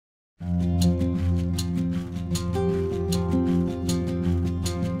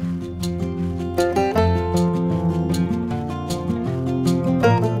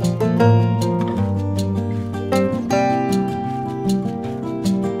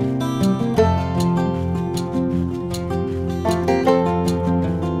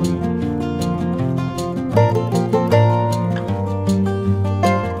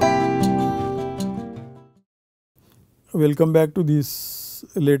Welcome back to this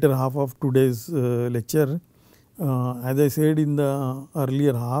later half of today's lecture. As I said in the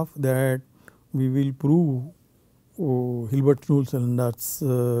earlier half that we will prove Hilbert's Null-Stellensatz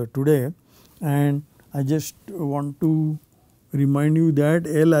today, and I just want to remind you that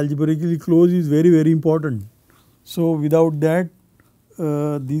L algebraically closed is very important. So, without that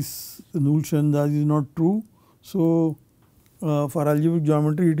this Null-Stellensatz is not true. So, for algebraic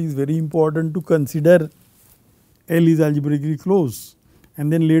geometry it is very important to consider L is algebraically closed,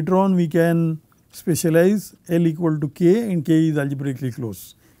 and then later on we can specialize L equal to K and K is algebraically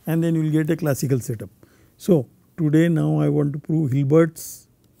closed, and then you will get a classical setup. So, today now I want to prove Hilbert's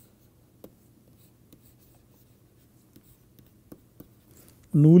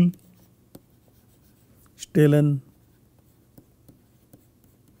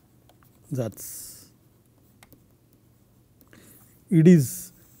Null-Stellensatz. It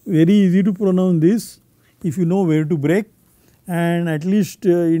is very easy to pronounce this if you know where to break, and at least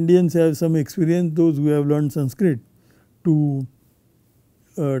Indians have some experience, those who have learned Sanskrit, to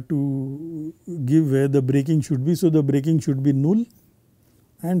give where the breaking should be. So, the breaking should be null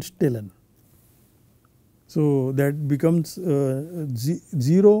and stellen. So, that becomes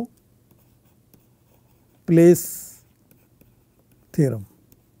zero place theorem.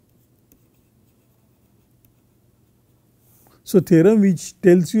 So, theorem which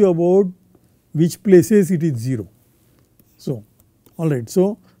tells you about which places it is 0. So, alright.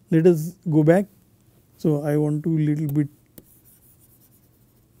 So, let us go back. So, I want to little bit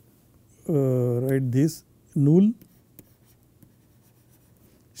write this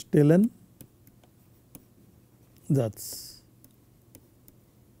Null-Stellensatz.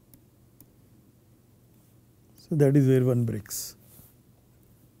 So, that is where one breaks.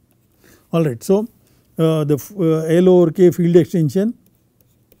 Alright. So, the L over K field extension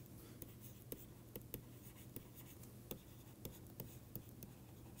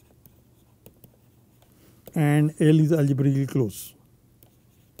and L is algebraically closed.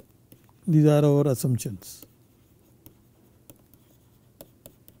 These are our assumptions.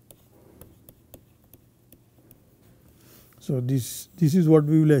 So, this is what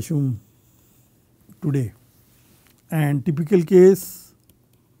we will assume today, and typical case,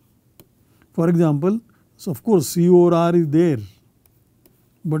 for example, so of course C over R is there,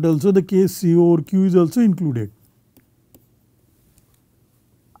 but also the case C over Q is also included,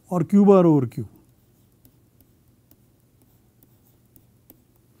 or Q bar over Q.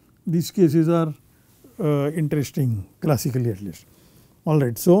 These cases are interesting classically at least.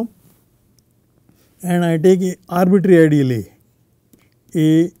 Alright. So, and I take a arbitrary ideal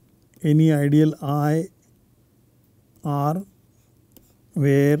A, any ideal I R,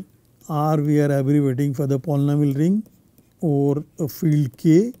 where R we are abbreviating for the polynomial ring or a field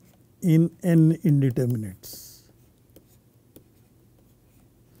K in n indeterminates.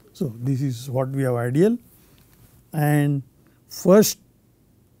 So, this is what we have ideal, and first,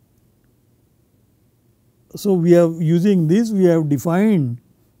 so we have using this we have defined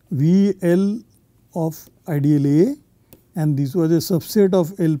V L of ideal A, and this was a subset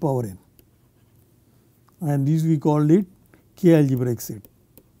of L power n, and this we called it K algebraic set.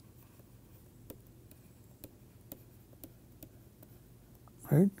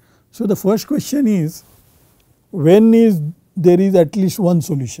 Right. So, the first question is, when is there is at least one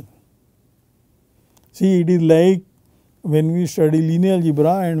solution? See, it is like when we study linear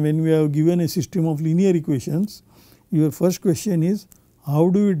algebra and when we have given a system of linear equations, your first question is, how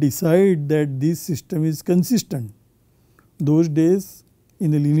do you decide that this system is consistent? Those days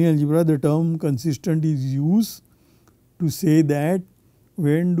in the linear algebra the term consistent is used to say that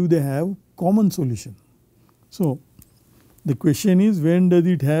when do they have common solution. So, the question is, when does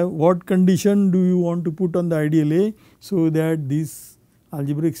it have, what condition do you want to put on the ideal A so that this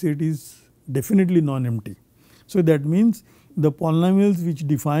algebraic set is definitely non-empty. So, that means the polynomials which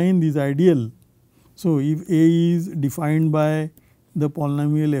define this ideal. So, if A is defined by the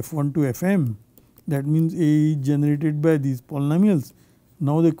polynomial f1 to fm, that means A is generated by these polynomials.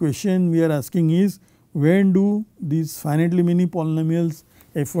 Now, the question we are asking is, when do these finitely many polynomials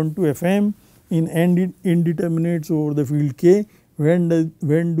f1 to fm in n indeterminates over the field K, when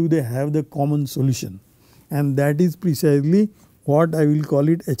do they have the common solution, and that is precisely what I will call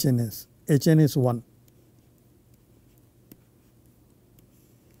it HNS, HNS1.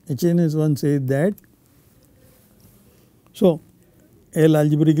 HNS1 says that. So, L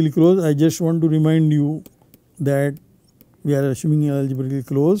algebraically closed, I just want to remind you that we are assuming L algebraically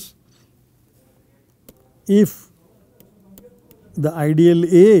closed if the ideal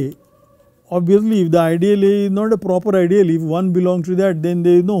A, obviously if the ideal A is not a proper ideal, if one belongs to that, then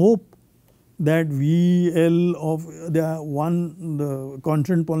there is no hope. that VL of the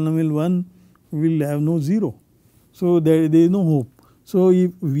constant polynomial 1 will have no 0. So, there is no hope. So,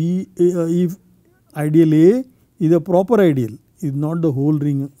 if ideal A is a proper ideal, is not the whole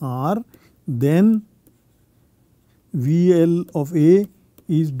ring R, then VL of A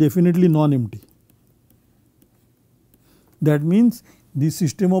is definitely non-empty. That means this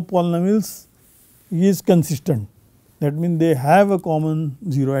system of polynomials is consistent. That means they have a common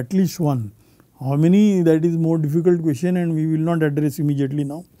 0, at least one. How many, that is more difficult question and we will not address immediately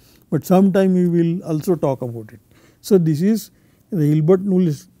now, but sometime we will also talk about it. So, this is the Hilbert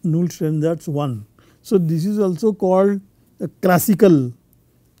Null-Stellensatz 1. So, this is also called a classical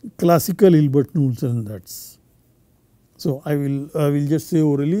Hilbert Null-Stellensatz. So, I will just say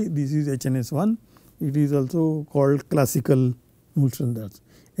orally, this is HNS1. It is also called classical Null-Stellensatz.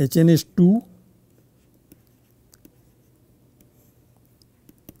 HNS2,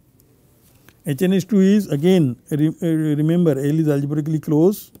 HNS2 is again remember L is algebraically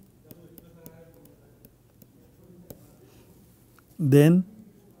closed, then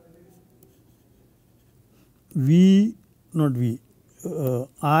I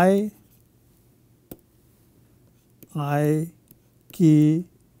k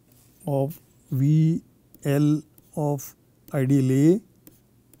of V L of ideal A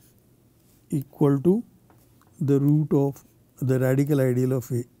equal to the root of the radical ideal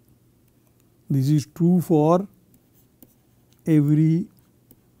of A. This is true for every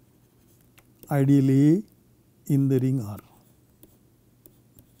ideal A in the ring R.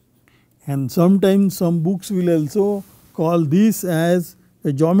 And sometimes some books will also call this as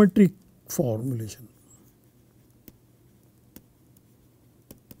a geometric formulation.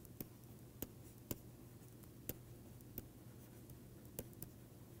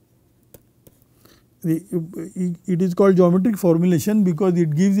 It is called geometric formulation because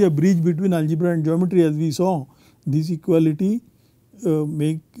it gives a bridge between algebra and geometry. As we saw, this equality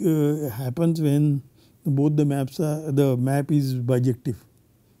happens when both the map is bijective.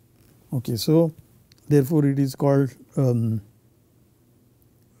 Okay, so therefore it is called a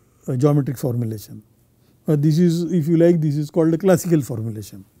geometric formulation. This is, if you like, this is called a classical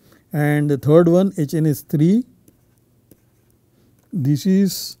formulation. And the third one, HNS3, this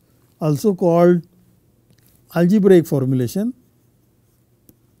is also called algebraic formulation.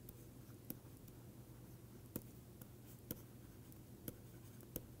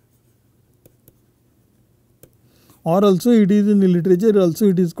 Or also it is in the literature, also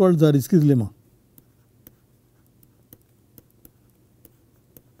it is called Zariski's lemma.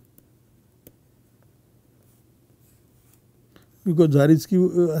 Because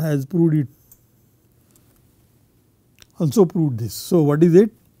Zariski has proved it, also proved this. So, what is it?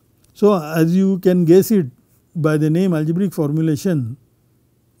 So, as you can guess it by the name algebraic formulation,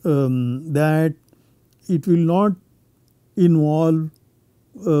 that it will not involve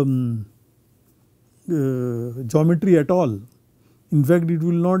geometry at all. In fact, it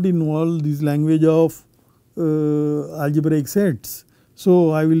will not involve this language of algebraic sets.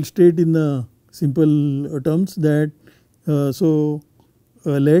 So, I will state in the simple terms that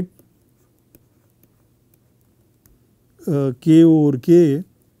let K over K,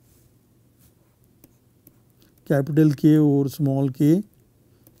 capital K over small k,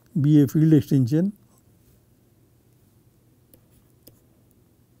 be a field extension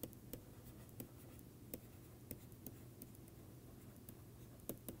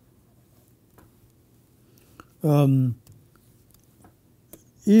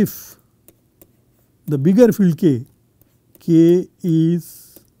if the bigger field K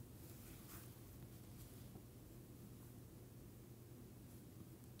is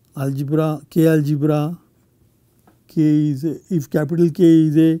algebra, K algebra, if capital K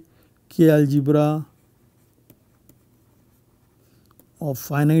is a K algebra of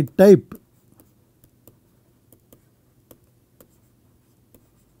finite type,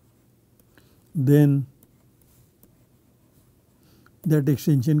 then that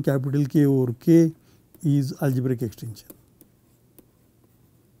extension capital K over K is algebraic extension.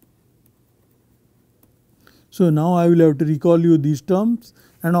 So, now I will have to recall you these terms,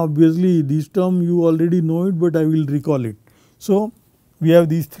 and obviously this term you already know it, but I will recall it. So, we have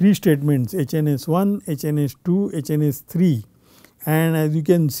these three statements HNS1, HNS2, HNS3, and as you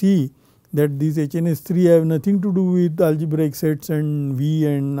can see that these HNS3 have nothing to do with algebraic sets and V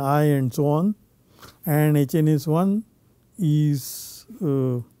and I and so on, and HNS1 is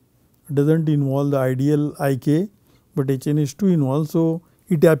does not involve the ideal IK, but HNS2 involves. So,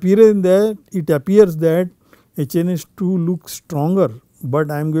 it appears that HNS2 looks stronger,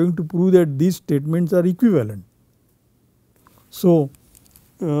 but I am going to prove that these statements are equivalent. So,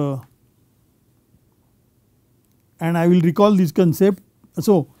 and I will recall this concept.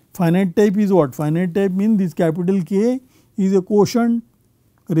 So, finite type is what? Finite type means this capital K is a quotient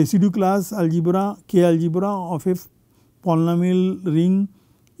residue class algebra K algebra of a polynomial ring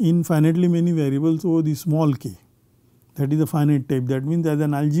in finitely many variables over the small k, that is a finite type. That means as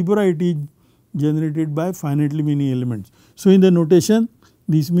an algebra it is generated by finitely many elements. So, in the notation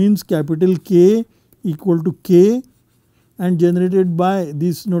this means capital K equal to K and generated by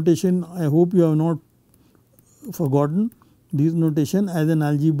this notation. I hope you have not forgotten this notation. As an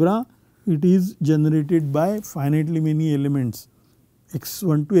algebra it is generated by finitely many elements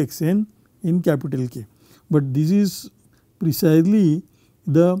x1 to xn in capital K, but this is precisely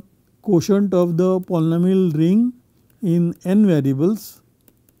the quotient of the polynomial ring in n variables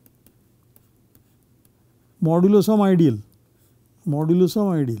modulo some ideal.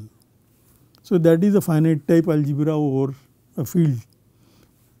 So, that is a finite type algebra over a field.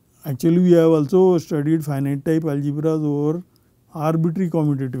 Actually, we have also studied finite type algebras over arbitrary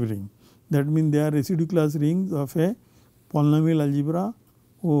commutative ring. That means they are residue class rings of a polynomial algebra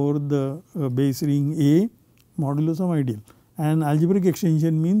over the base ring A modulo some ideal. And algebraic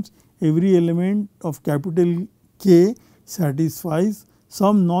extension means every element of capital K satisfies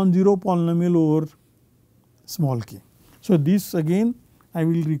some non-zero polynomial over small k. So, this again I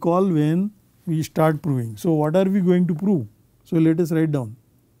will recall when we start proving. So, what are we going to prove? So, let us write down.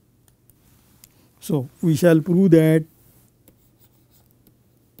 So, we shall prove that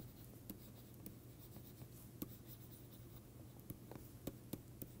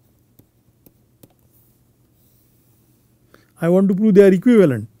I want to prove they are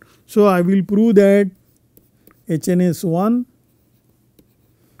equivalent. So, I will prove that HNS1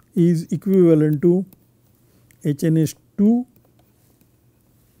 is equivalent to HNS2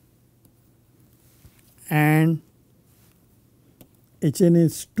 and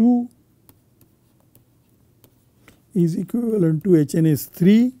HNS2 is equivalent to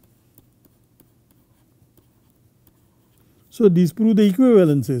HNS3. So, these prove the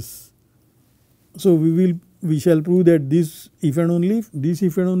equivalences. So, we shall prove that this if and only if, this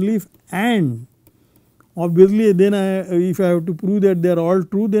if and only if, and obviously then if I have to prove that they are all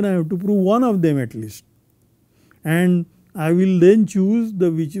true, then I have to prove one of them at least, and I will then choose the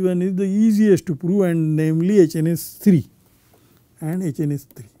which one is the easiest to prove, and namely HNS3 and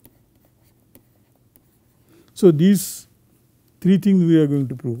HNS3. So, these three things we are going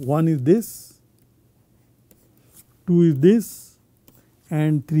to prove. One is this, two is this,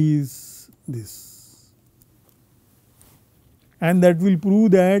 and three is this. And that will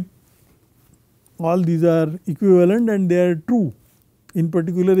prove that all these are equivalent and they are true. In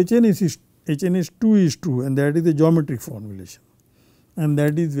particular, HNS2 is true, and that is a geometric formulation, and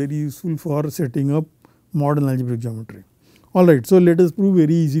that is very useful for setting up modern algebraic geometry. Alright, so let us prove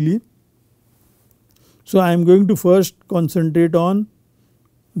very easily. So, I am going to first concentrate on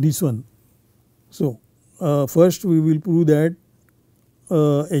this one. So, first we will prove that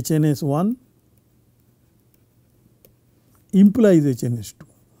HNS1 implies HNS2.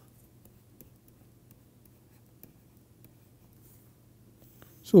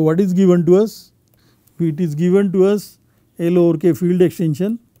 So, what is given to us? It is given to us L over K field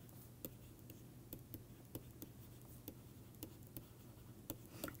extension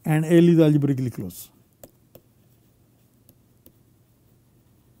and L is algebraically closed.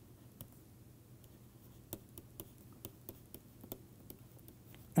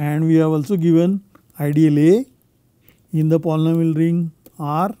 And we have also given ideal A in the polynomial ring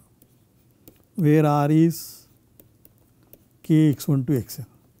R, where R is K x1 to xn.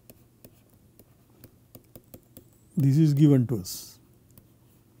 This is given to us.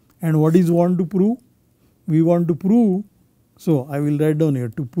 And what is want to prove? We want to prove, so I will write down here,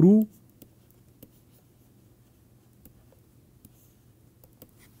 to prove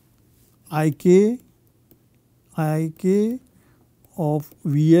Ik of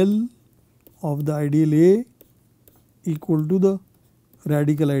VL of the ideal A equal to the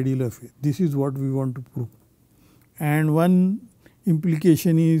radical ideal of A. This is what we want to prove. And one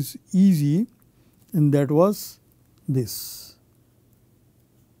implication is easy, and that was this.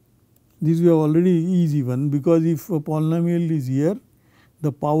 This we have already easy one, because if a polynomial is here,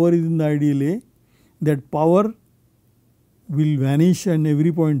 the power is in the ideal A, that power will vanish at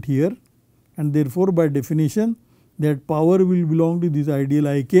every point here, and therefore by definition that power will belong to this ideal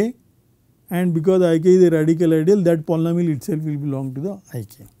Ik, and because Ik is a radical ideal, that polynomial itself will belong to the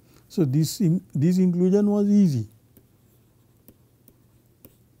Ik. So, this inclusion was easy.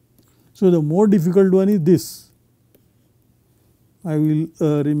 So, the more difficult one is this. I will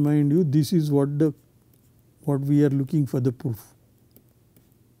remind you, this is what we are looking for the proof.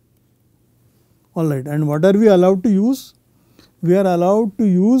 Alright, and what are we allowed to use? We are allowed to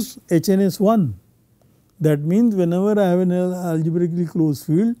use HNS1. That means whenever I have an algebraically closed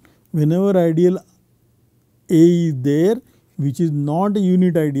field, whenever ideal A is there which is not a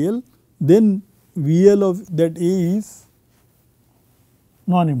unit ideal, then VL of that A is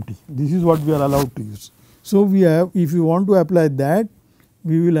non-empty. This is what we are allowed to use. So, we have, if you want to apply that,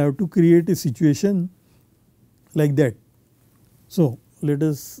 we will have to create a situation like that. So, let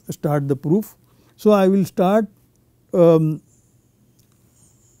us start the proof. So, I will start a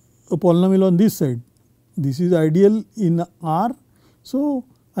polynomial on this side. This is ideal in R. So,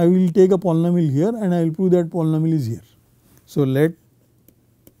 I will take a polynomial here and I will prove that polynomial is here. So, let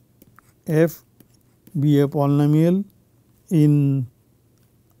f be a polynomial in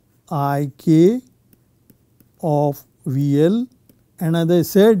Ik of VL, and as I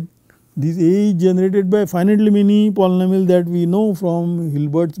said, this A is generated by finitely many polynomial that we know from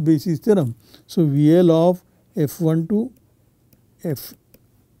Hilbert's basis theorem. So, VL of F1 to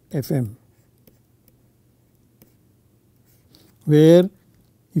Fm, where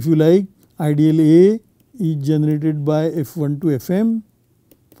if you like ideal A is generated by F1 to Fm,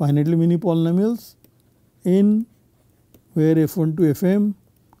 finitely many polynomials in where F1 to Fm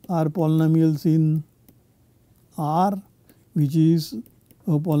are polynomials in R, which is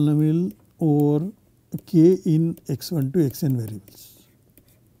a polynomial over k in x1 to xn variables.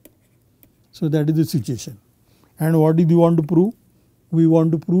 So, that is the situation. And what do you want to prove? We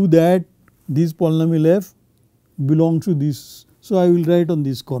want to prove that this polynomial f belongs to this. So, I will write on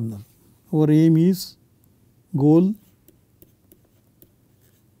this corner. Our aim is goal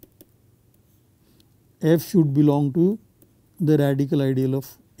f should belong to the radical ideal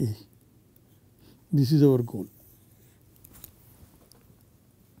of A. This is our goal.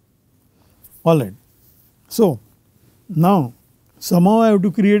 Alright. So, now somehow I have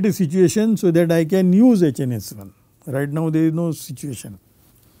to create a situation so that I can use HNS1. Right now there is no situation.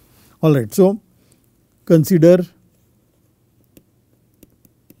 Alright. So, consider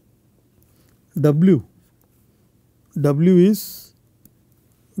W. W is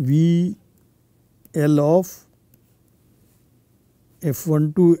VL of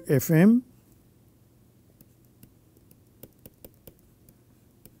F1 to Fm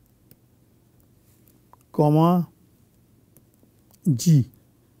comma G,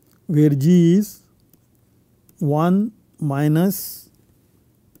 where G is 1 minus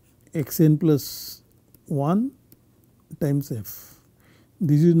xn plus 1 times f.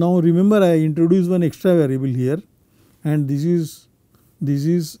 This is now, remember I introduced one extra variable here, and this is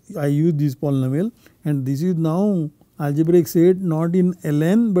I use this polynomial, and this is now algebraic set not in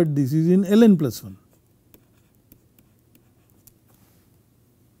ln, but this is in ln plus 1.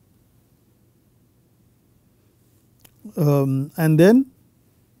 And then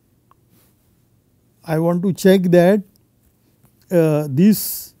I want to check that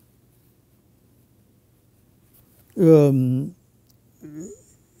this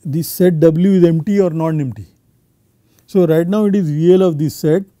set W is empty or non-empty. So, right now it is VL of this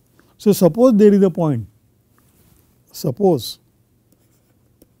set. So, suppose there is a point, suppose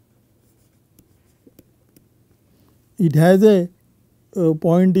it has a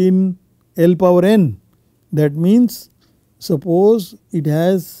point in L power n, that means suppose it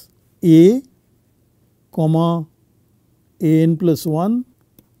has A comma an plus 1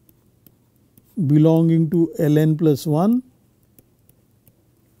 belonging to ln plus 1,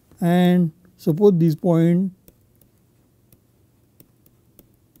 and suppose this point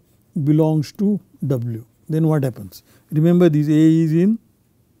belongs to W, then what happens? Remember this A is in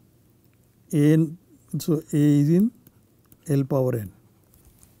an, so A is in L power n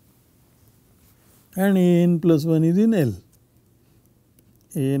and an plus 1 is in L,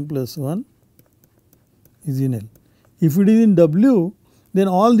 an plus 1 is in L. If it is in W, then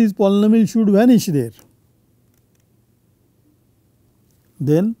all these polynomials should vanish there.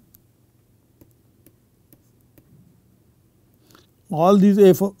 Then all these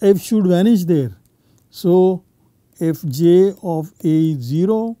f should vanish there. So, fj of A is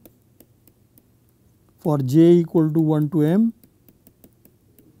 0 for j equal to 1 to m,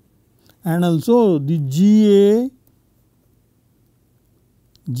 and also the GA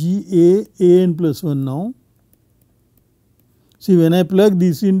an plus 1 now. See, when I plug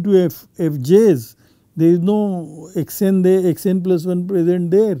this into fj's, there is no xn there, xn plus 1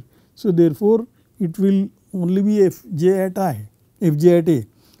 present there. So, therefore, it will only be fj at I, fj at A,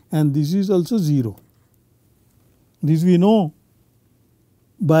 and this is also 0. This we know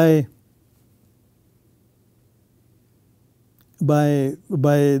by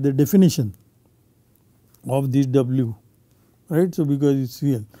the definition of this W, right. So, because it is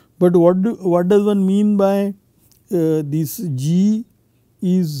real, But what does one mean by this G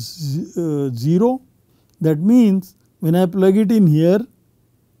is 0? That means when I plug it in here,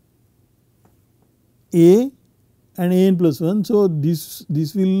 A and A n plus 1. So, this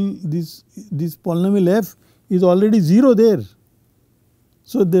polynomial f is already 0 there.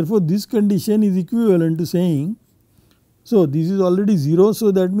 So, therefore, this condition is equivalent to saying, so this is already 0.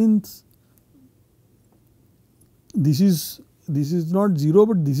 So, that means this is not 0,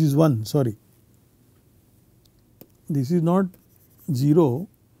 but this is 1, sorry. This is not 0,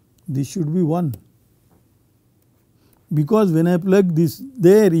 this should be 1, because when I plug this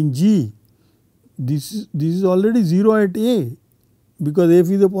there in G, this is already 0 at A, because f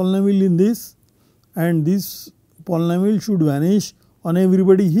is a polynomial in this, and this polynomial should vanish on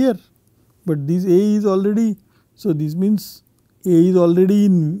everybody here, but this A is already, so this means A is already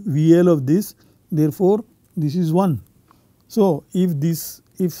in VL of this, therefore this is 1. So,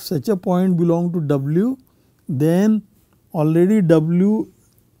 if such a point belong to W, then already W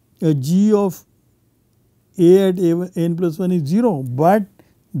G of A at n plus 1 is 0, but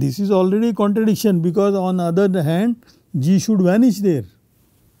this is already a contradiction, because on the other hand G should vanish there.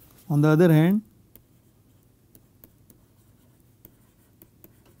 On the other hand,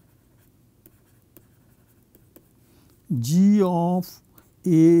 G of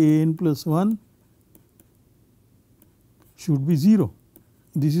A n plus 1 should be 0.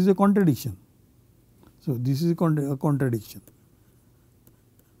 This is a contradiction. So, this is a contradiction.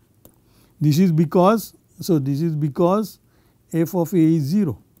 This is because, so this is because f of A is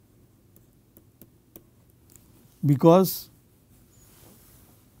 0, because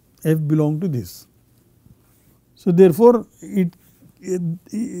f belong to this. So, therefore,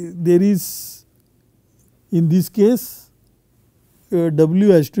 there is, in this case W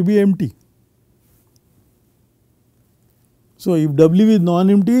has to be empty. So, if W is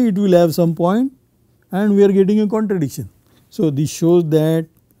non-empty, it will have some point, and we are getting a contradiction. So, this shows that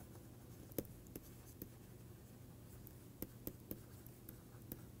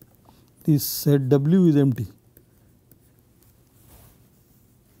this set W is empty.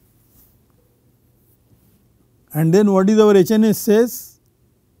 And then what is our HNS says?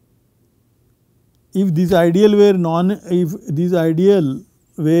 If this ideal were not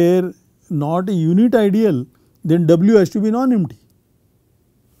a unit ideal, then W has to be non-empty,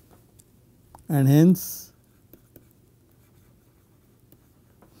 and hence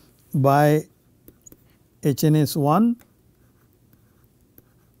by HNS 1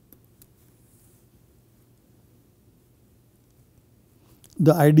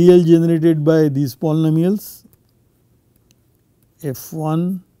 the ideal generated by these polynomials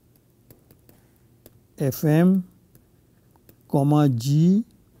f1 fm comma g,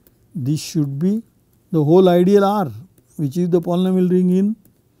 this should be the whole ideal R, which is the polynomial ring in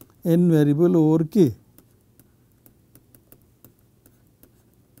n variable over k.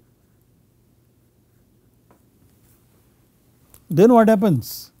 Then what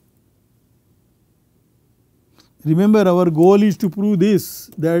happens? Remember, our goal is to prove this,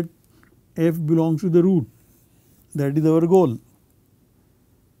 that f belongs to the root, that is our goal.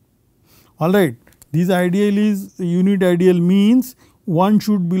 Alright, this ideal is unit ideal, means one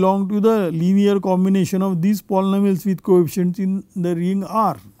should belong to the linear combination of these polynomials with coefficients in the ring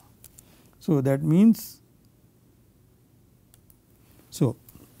R. So, that means, so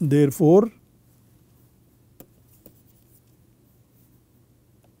therefore,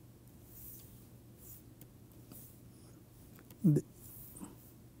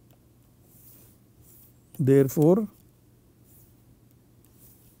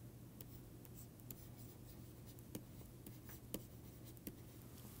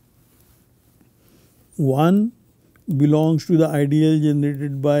 one belongs to the ideal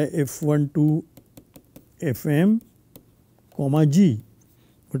generated by f12 fm comma g,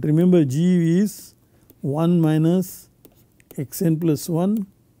 but remember g is 1 minus xn plus 1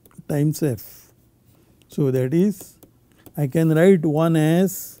 times f. So, that is, I can write 1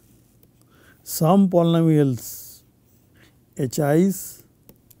 as some polynomials hi's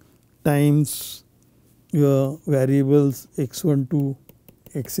times variables x12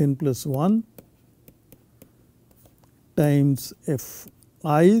 xn plus 1 times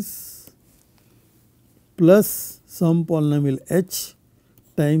fi's plus some polynomial h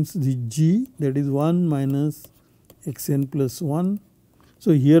times the g, that is 1 minus xn plus 1.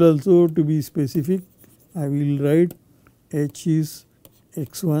 So, here also to be specific, I will write h is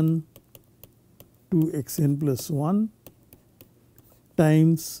x1 to xn plus 1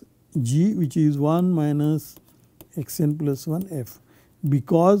 times g, which is 1 minus xn plus 1 f,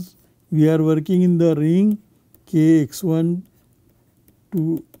 because we are working in the ring k x1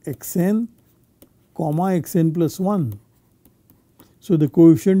 to xn comma xn plus 1. So, the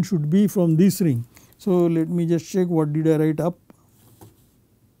coefficient should be from this ring. So, let me just check what did I write up.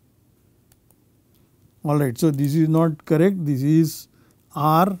 Alright, so this is not correct, this is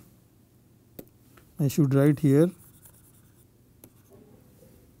R, I should write here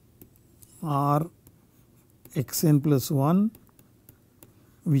R xn plus 1,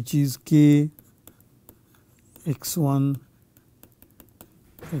 which is k x1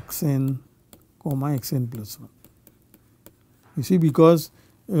 xn comma xn plus 1. You see, because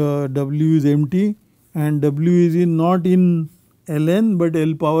W is empty and W is not in Ln but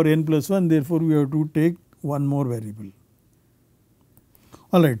L power n plus 1, therefore, we have to take one more variable.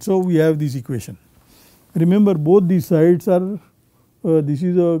 Alright, so we have this equation. Remember, both these sides are this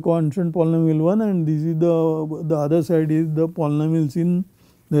is a constant polynomial 1 and this is the other side is the polynomials in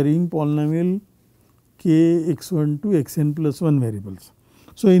the ring polynomial k x1 to xn plus 1 variables.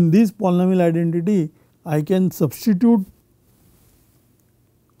 So, in this polynomial identity I can substitute.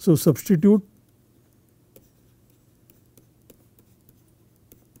 So, substitute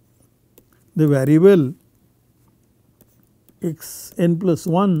the variable xn plus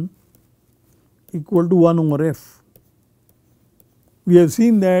 1 equal to 1 over f. We have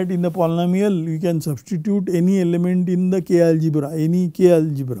seen that in the polynomial you can substitute any element in the k algebra, any k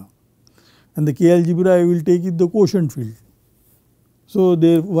algebra, and the k algebra I will take it the quotient field. So,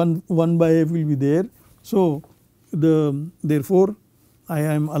 there 1 by f will be there. So, therefore, I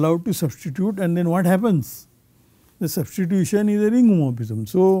am allowed to substitute, and then what happens? The substitution is a ring homomorphism.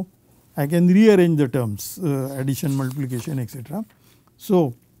 So, I can rearrange the terms addition, multiplication, etc.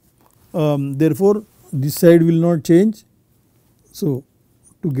 So, therefore, this side will not change. So,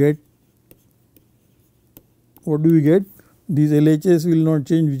 to get what do we get? This LHS will not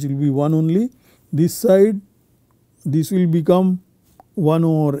change, which will be 1 only. This side, this will become 1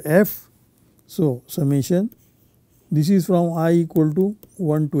 over f. So, summation, this is from I equal to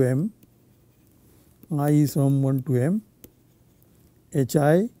 1 to m, I is from 1 to m,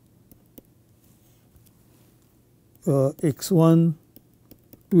 hi x1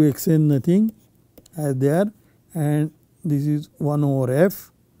 to xn nothing as there, and this is 1 over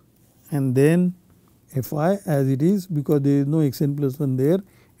f, and then fi as it is because there is no xn plus 1 there,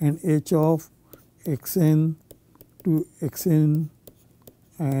 and h of xn to xn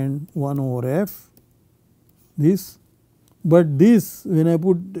and 1 over f this. But this, when I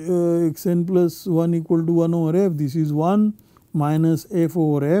put xn plus 1 equal to 1 over f, this is 1 minus f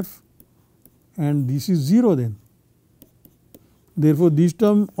over f, and this is 0 then. Therefore, this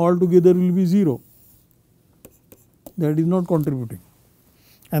term altogether will be 0, that is not contributing,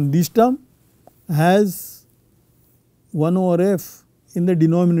 and this term has 1 over f in the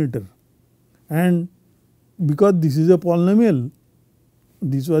denominator, and because this is a polynomial,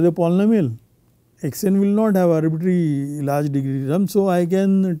 this was a polynomial, xn will not have arbitrary large degree term. So, I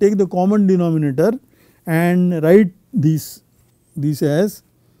can take the common denominator and write this as,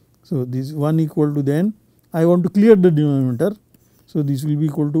 so this 1 equal to, then I want to clear the denominator. So, this will be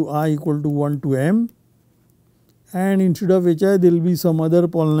equal to I equal to 1 to m, and instead of hi there will be some other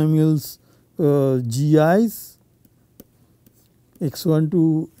polynomials gi's x1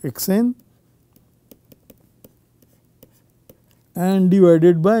 to xn and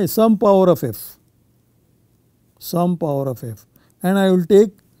divided by some power of f, and I will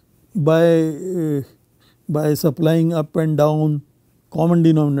take by supplying up and down common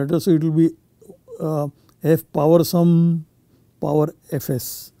denominator. So, it will be f power some power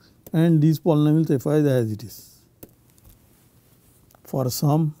fs, and these polynomials fi as it is for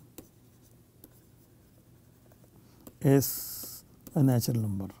some s a natural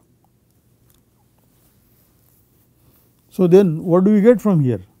number. So, then what do we get from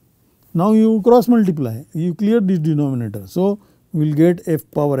here? Now, you cross multiply, you clear this denominator. So, we will get f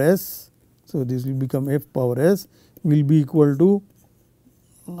power s. So, this will become f power s will be equal to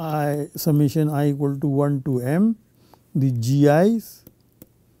summation I equal to 1 to m, the gi's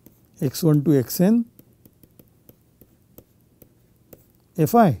x1 to xn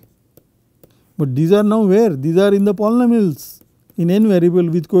fi. But these are now where? These are in the polynomials in n variable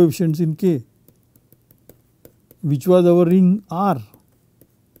with coefficients in k, which was our ring R.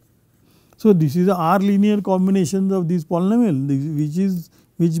 So, this is the R linear combinations of these polynomial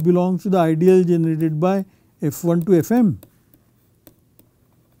which belongs to the ideal generated by f1 to fm.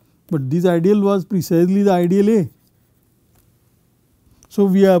 But this ideal was precisely the ideal A. So,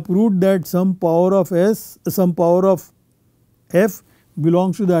 we have proved that some power of s, some power of f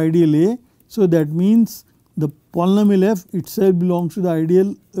belongs to the ideal A. So, that means the polynomial f itself belongs to the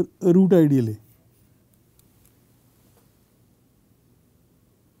ideal root ideal A.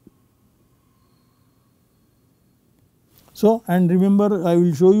 So, and remember, I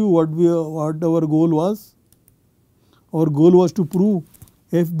will show you what our goal was. Our goal was to prove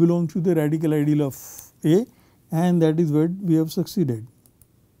F belongs to the radical ideal of A, and that is what we have succeeded.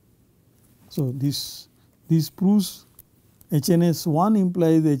 So, this proves HNS1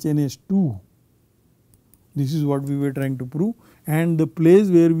 implies HNS2. This is what we were trying to prove, and the place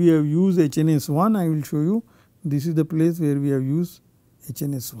where we have used HNS1, I will show you. This is the place where we have used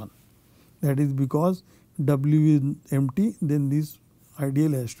HNS1. That is because W is empty, then this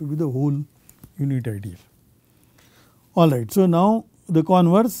ideal has to be the whole unit ideal. Alright, so now the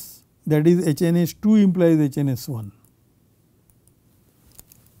converse, that is HNS2 implies HNS1.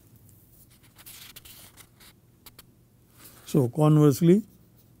 So, conversely,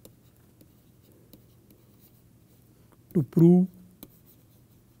 to prove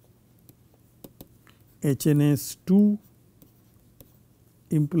HNS2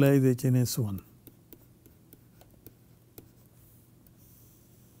 implies HNS1.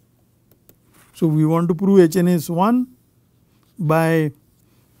 So, we want to prove HNS1 by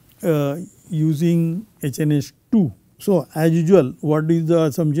using HNS2. So, as usual, what is the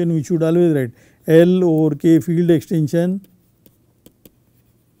assumption we should always write? L over K field extension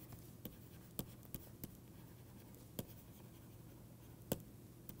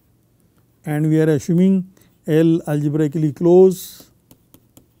and we are assuming L algebraically closed,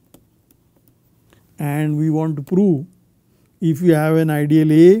 and we want to prove if you have an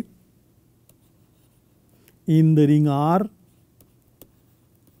ideal A in the ring R,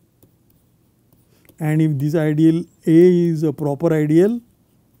 and if this ideal A is a proper ideal,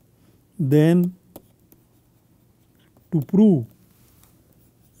 then to prove,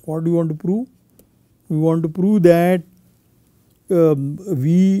 what do we want to prove? We want to prove that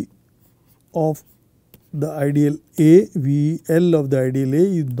V of the ideal A, V L of the ideal A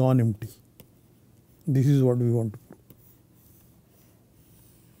is non-empty. This is what we want to prove.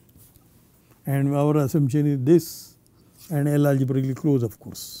 And our assumption is this, and L algebraically closed, of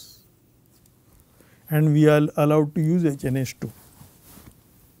course. And we are allowed to use HNS2.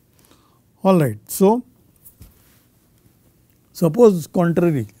 Alright, so suppose on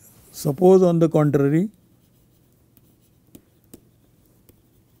the contrary,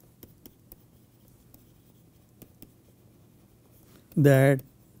 that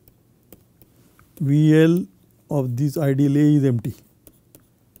VL of this ideal A is empty,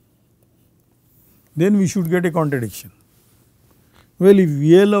 then we should get a contradiction. Well, if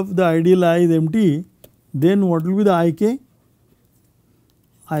VL of the ideal I is empty, then what will be the IK?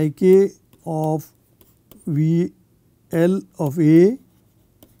 IK of VL of A,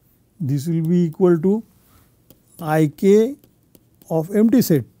 this will be equal to IK of empty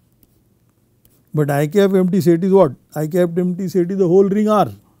set. But IK of empty set is what? IK of empty set is the whole ring R,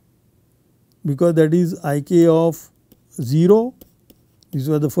 because that is IK of 0. This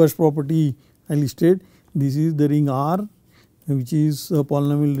was the first property I listed. This is the ring R, which is a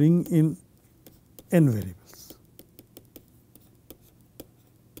polynomial ring in n variables.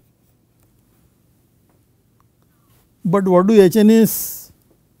 But what do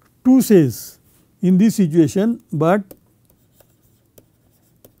HNS2 says in this situation? But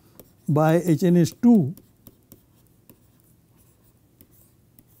by HNS2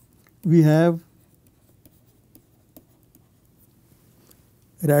 we have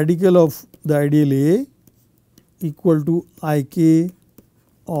radical of the ideal A equal to IK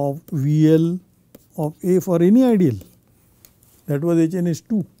of VL of A for any ideal. That was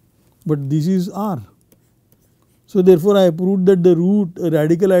HNS2, but this is R. So, therefore, I proved that the root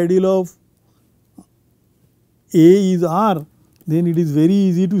radical ideal of A is R. Then it is very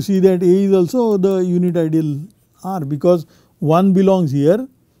easy to see that A is also the unit ideal R, because 1 belongs here.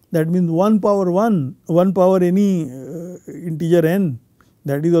 That means 1 power 1, 1 power any integer n,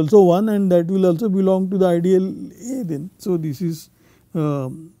 that is also 1, and that will also belong to the ideal A then. So, this is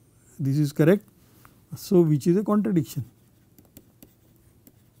correct. So, which is a contradiction.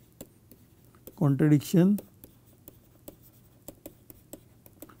 Contradiction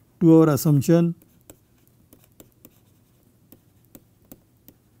to our assumption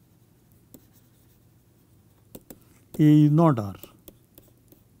A is not R.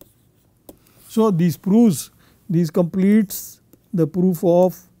 So, this completes the proof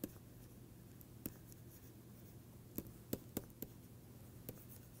of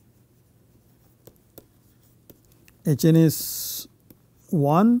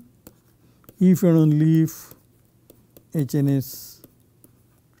HNS1 if and only if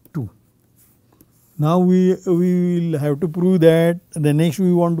HNS2. Now, we will have to prove that the next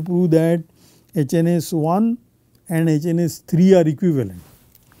we want to prove that HNS1 and HNS3 are equivalent.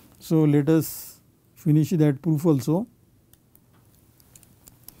 So, let us finish that proof also.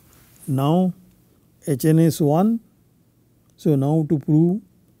 Now HNS1. So now to prove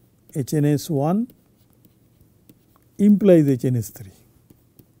HNS1 implies HNS3.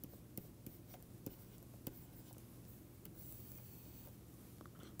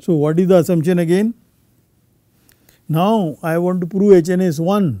 So what is the assumption again? Now I want to prove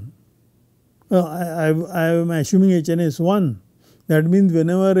HNS1. I am assuming HNS1. That means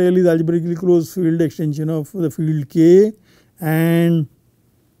whenever L is algebraically closed field extension of the field K and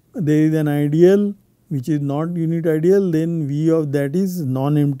there is an ideal which is not unit ideal, then V of that is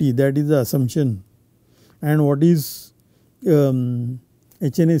non-empty. That is the assumption. And what is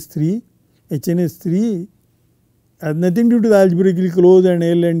HNS3? HNS3 has nothing to do with algebraically closed and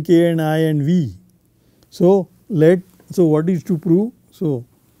L and K and I and V. So what is to prove? So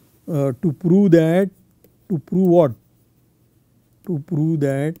to prove that, to prove what? To prove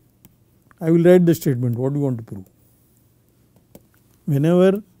that, I will write the statement. What do you want to prove?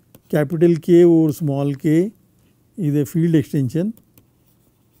 Whenever capital K over small k is a field extension,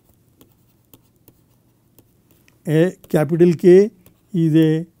 a capital K is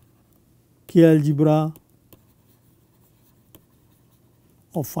a K algebra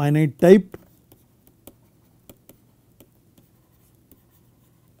of finite type,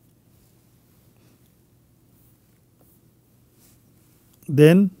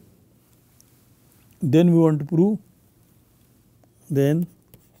 then we want to prove, then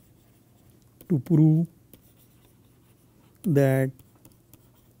to prove that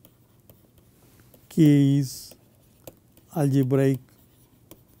K is algebraic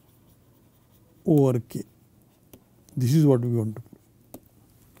over K. This is what we want to prove.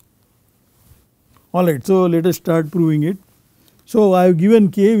 Alright, so let us start proving it. So I have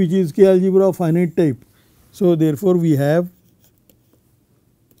given K, which is K algebra of finite type. So therefore we have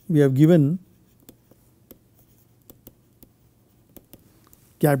given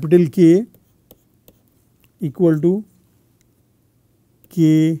capital K equal to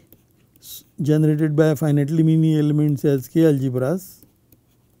K generated by finitely many elements as K algebras,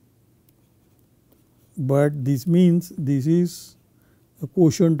 but this means this is a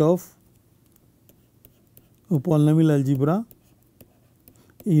quotient of a polynomial algebra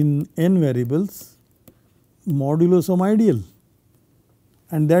in n variables modulo some ideal,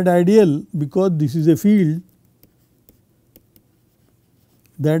 and that ideal, because this is a field,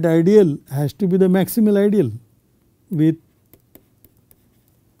 that ideal has to be the maximal ideal with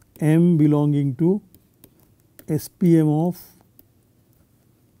M belonging to SPM of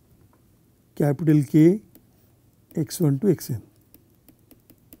capital K x1 to xn.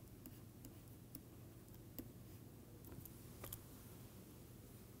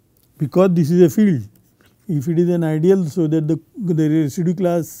 Because this is a field, if it is an ideal, so that the residue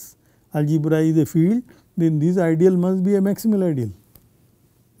class algebra is a field, then this ideal must be a maximal ideal.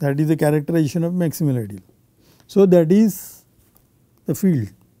 That is the characterization of maximal ideal. So that is the field,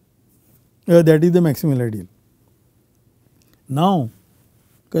 that is the maximal ideal. Now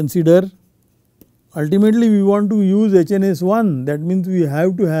consider, ultimately we want to use HNS1, that means we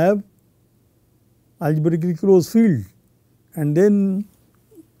have to have algebraically closed field, and then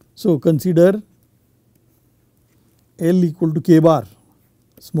so consider L equal to K bar,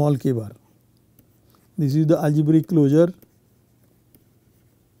 small k bar. This is the algebraic closure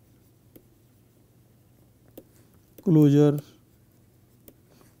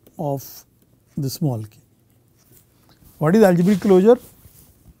of the small k. What is algebraic closure?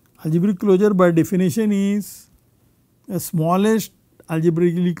 Algebraic closure by definition is a smallest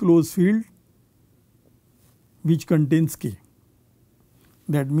algebraically closed field which contains k.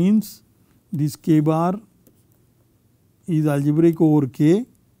 That means this k bar is algebraic over k,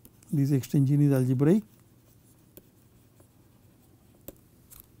 this extension is algebraic,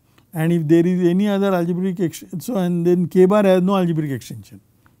 and if there is any other algebraic extension, so and then k bar has no algebraic extension.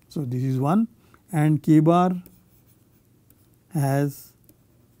 So this is one, and k bar has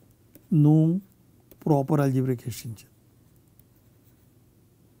no proper algebraic extension.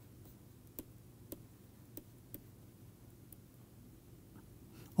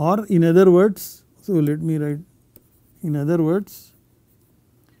 Or in other words, so let me write, in other words,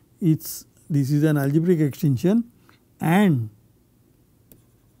 this is an algebraic extension and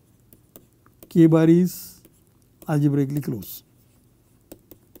k bar is algebraically closed.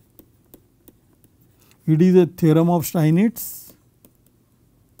 It is a theorem of Steinitz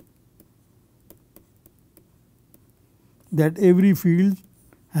that every field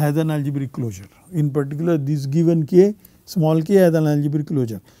has an algebraic closure. In particular, this given k, small k has an algebraic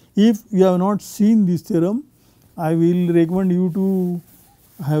closure. If you have not seen this theorem, I will recommend you to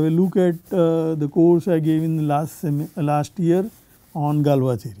have a look at the course I gave in the last year on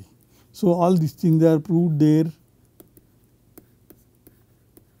Galois theory. So, all these things are proved there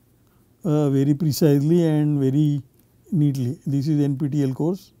very precisely and very neatly. This is NPTEL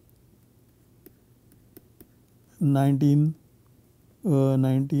course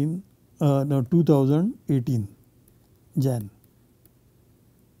 2018 Jan.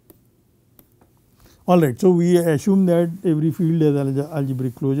 Alright, so we assume that every field has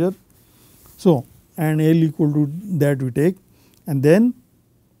algebraic closure. So, and L equal to that we take, and then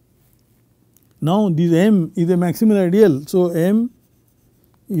now this M is a maximal ideal. So, M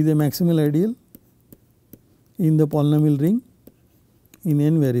is a maximal ideal in the polynomial ring in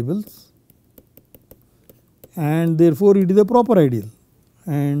n variables, and therefore, it is a proper ideal,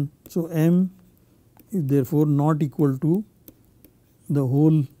 and so M is therefore not equal to the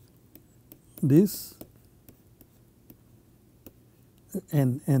whole this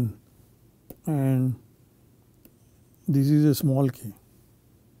n, and this is a small k.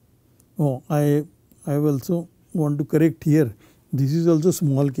 Oh, I also want to correct here, this is also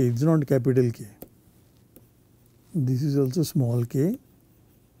small k, it is not capital K. This is also small k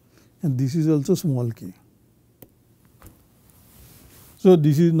and this is also small k. So,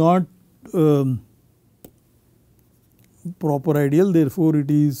 this is not proper ideal, therefore, it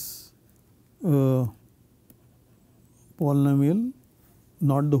is polynomial,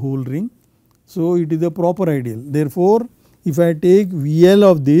 not the whole ring. So, it is a proper ideal. Therefore, if I take VL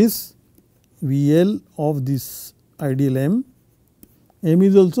of this ideal M, M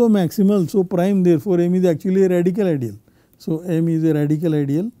is also maximal. So, prime, therefore, M is actually a radical ideal. So, M is a radical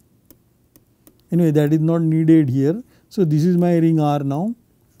ideal. Anyway, that is not needed here. So, this is my ring R now,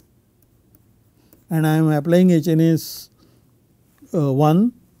 and I am applying HNS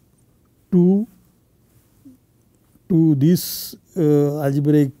 1 to this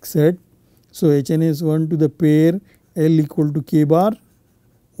algebraic set. So, HNS 1 to the pair L equal to K bar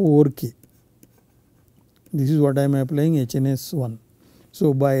over K. This is what I am applying HNS 1.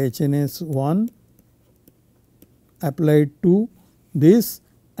 So, by HNS 1 applied to this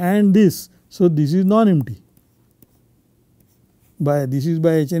and this. So, this is non-empty. This is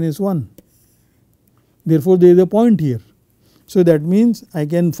by HNS 1. Therefore, there is a point here. So, that means I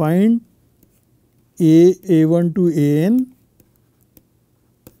can find A1 to AN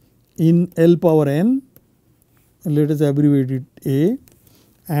in L power n, let us abbreviate it A,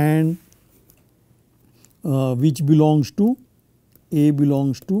 and which belongs to A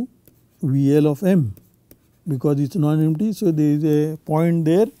belongs to VL of M, because it is non-empty. So, there is a point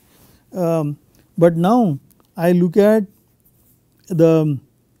there, but now I look at the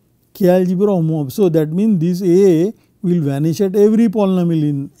K algebra homomorphism. So, that means this A will vanish at every polynomial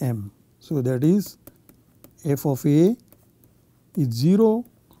in M. So, that is f of A is 0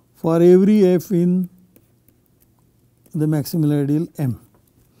 for every f in the maximal ideal M.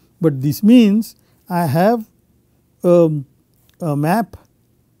 But this means I have a map.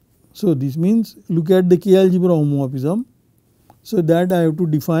 So, this means look at the K algebra homomorphism. So, that I have to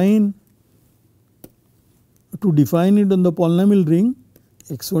define it on the polynomial ring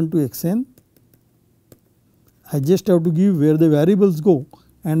x1 to xn. I just have to give where the variables go,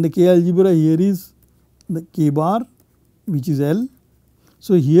 and the K algebra here is the K bar, which is L.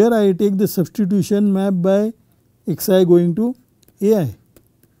 So, here I take the substitution map by xi going to ai.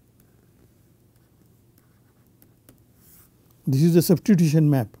 This is the substitution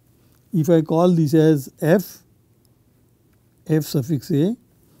map. If I call this as f suffix a,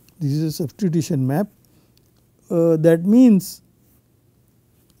 this is a substitution map. That means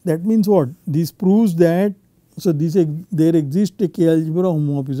what? This proves that, so there exists a K algebra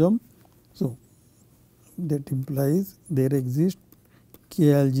homomorphism. So, that implies there exists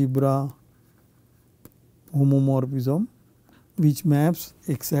K algebra homomorphism which maps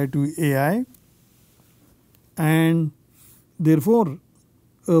xi to ai, and therefore,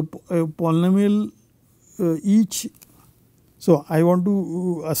 a polynomial each. So, I want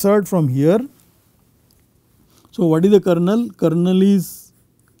to assert from here. So, what is the kernel? Kernel is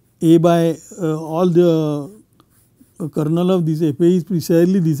A by all the kernel of this FA is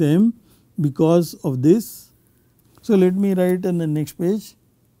precisely this M because of this. So, let me write on the next page.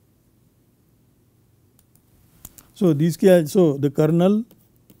 So, the kernel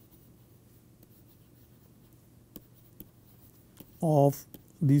of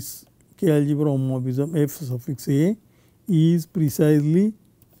this K algebra homomorphism f suffix a is precisely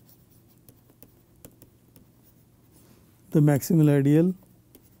the maximal ideal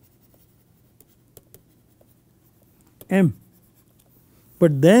M,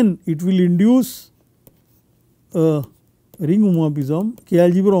 but then it will induce a ring homomorphism, K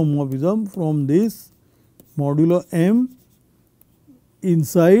algebra homomorphism from this modulo M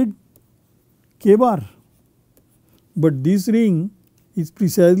inside k bar, but this ring is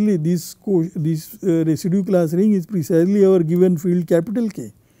precisely this residue class ring is precisely our given field capital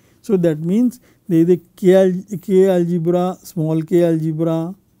K. So, that means there is a k algebra, small k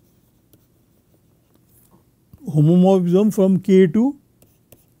algebra homomorphism from K to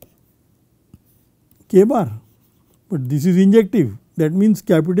K bar, but this is injective. That means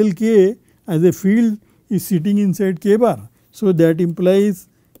capital K as a field is sitting inside K bar. So, that implies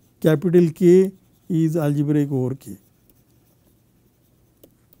capital K is algebraic over K.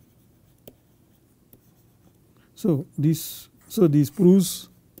 So, this proves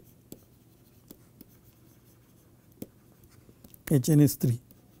HNS3.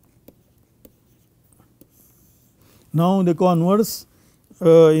 Now, the converse,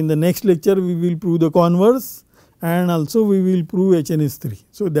 in the next lecture we will prove the converse and also we will prove HNS3.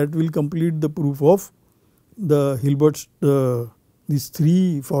 So, that will complete the proof of the Hilbert's these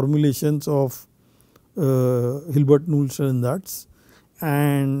 3 formulations of Hilbert Null-Stellensatz,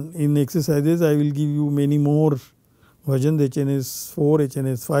 and in exercises I will give you many more versions, HNS4,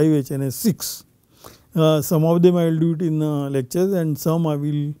 HNS5, HNS6. Some of them I will do it in lectures and some I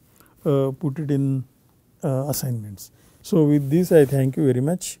will put it in assignments. So, with this I thank you very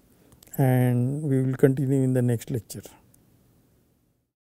much and we will continue in the next lecture.